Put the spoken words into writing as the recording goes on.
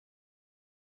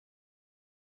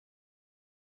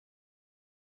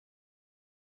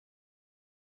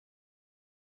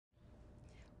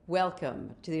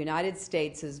Welcome to the United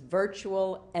States'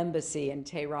 virtual embassy in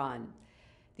Tehran.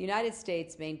 The United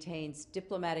States maintains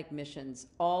diplomatic missions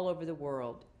all over the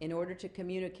world in order to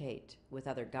communicate with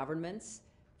other governments,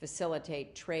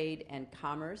 facilitate trade and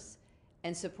commerce,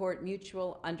 and support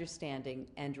mutual understanding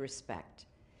and respect.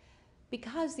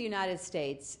 Because the United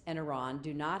States and Iran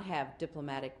do not have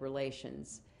diplomatic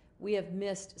relations, we have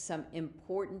missed some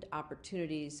important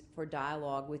opportunities for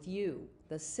dialogue with you,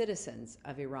 the citizens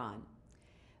of Iran.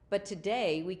 But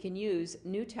today, we can use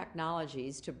new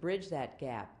technologies to bridge that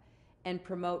gap and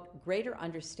promote greater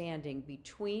understanding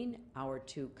between our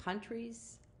two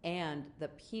countries and the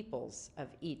peoples of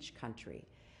each country,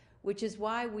 which is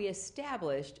why we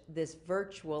established this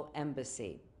virtual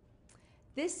embassy.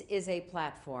 This is a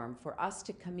platform for us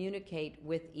to communicate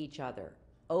with each other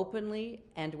openly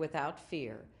and without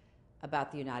fear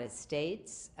about the United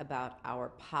States, about our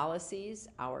policies,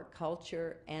 our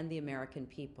culture, and the American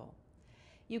people.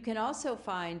 You can also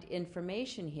find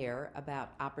information here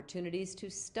about opportunities to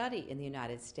study in the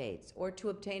United States or to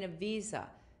obtain a visa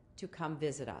to come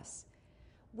visit us.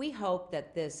 We hope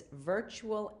that this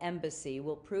virtual embassy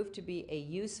will prove to be a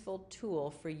useful tool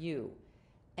for you,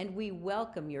 and we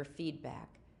welcome your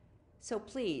feedback. So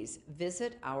please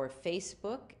visit our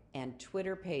Facebook and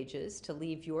Twitter pages to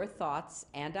leave your thoughts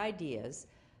and ideas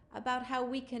about how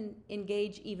we can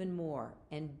engage even more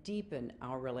and deepen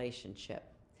our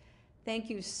relationship.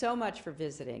 Thank you so much for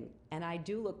visiting, and I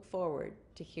do look forward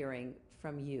to hearing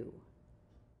from you.